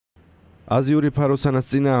აზიური ფაროსანას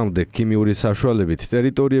წინააღმდეგ ქიმიური საშუალებით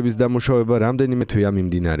ტერიტორიების დამუშავება რამდენიმე თვეა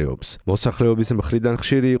მიმდინარეობს. მოსახლეობის მხრიდან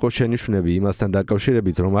ხშირი იყო შენიშვნები იმასთან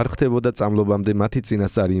დაკავშირებით, რომ არ ხდებოდა წამლობამდე მათი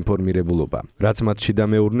წინასწარი ინფორმირებულობა, რაც მათში და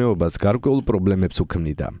მეურნეობას გარკვეულ პრობლემებს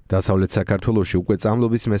უქმნიდა. დასავლეთ საქართველოში უკვე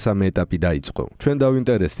წამლობის მესამე ეტაპი დაიწყო. ჩვენ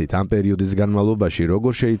დავინტერესდით ამ პერიოდის განმავლობაში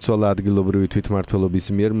როგორ შეიცვალა ადგილობრივი თვითმართველობის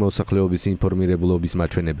მიერ მოსახლეობის ინფორმირებულობის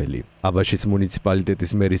მაჩვენებელი. აბაშის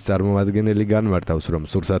მუნიციპალიტეტის მერის წარმომადგენელი განმარტავს, რომ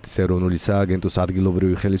სურსათის ეროვნული სააგენტოს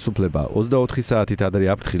ადგილობრივი ხელისუფლება 24 საათით ადრე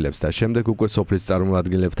აფრთხილებს და შემდეგ უკვე სოფლის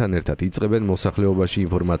წარმომადგენლებთან ერთად იწყებენ მოსახლეობაში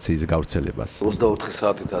ინფორმაციის გავრცელებას. 24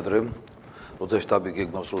 საათით ადრე, როცა შტაბი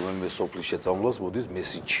გეგმავს რომელიმე სოფლის შეწამლას, მოდის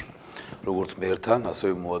მესიჯი. როგორც მერთან,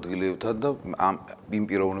 ასევე მოადგილეებთან და იმ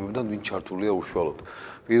პიროვნებებთან, ვინც ჩართულია უშუალოდ.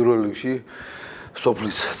 პირველ რიგში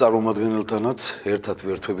სოფლის წარმომადგენელთანაც ერთად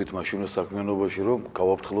ვერთვებით მაშინ საქმიანობაში, რომ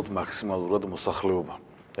გავაფრთხილოთ მაქსიმალურად მოსახლეობა.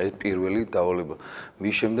 ეს პირველი დავალება.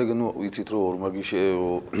 მის შემდეგ ვიცით რომ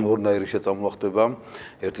ორნაირი შეწამლა ხდება,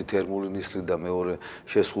 ერთი თერმული ნისლით და მეორე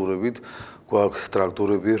შესხურებით. გვაქვს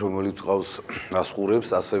ტრაქტორები, რომელიც ყავს ასხურებს,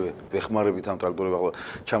 ასევე ვეხმარებით ამ ტრაქტორებს ახლა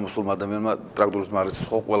ჩამოსულ ადამიანმა ტრაქტორის მარეთის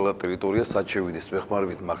ხო ყველა ტერიტორია სად შევიდეს,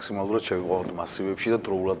 ვეხმარებით მაქსიმალურად შევიყვანოთ მასივებში და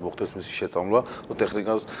დროულად მოხდეს მისი შეწამლა, რომ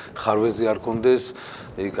ტექნიკას ხარვეზი არ კონდეს,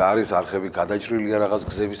 იქ არის არხები გადაჭრილია რაღაც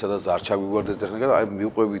გზები, სადაც არ ჩაგვიგვარდეს ტექნიკა, აი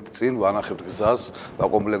მივყვებით წინ, ვანახებთ გზას,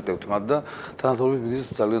 ვაკომპლექტებთ მათ და თანამშრომლობის მიდის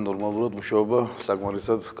ძალიან ნორმალურად მუშაობა,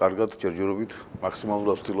 საკმარისად კარგად ჯერჯერობით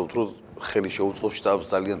მაქსიმალურად ვცდილობთ, რომ ხელი შეუწყობს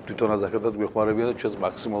შტაბს ძალიან თვითონ აზახეთაც გვეხმარებიან და ჩვენს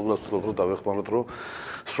მაქსიმალურად ვცდილობთ, რომ დავეხმაროთ, რომ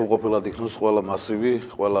სრულყოფილად იქნოს ყველა მასივი,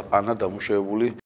 ყველა ყანა დამუშავებული.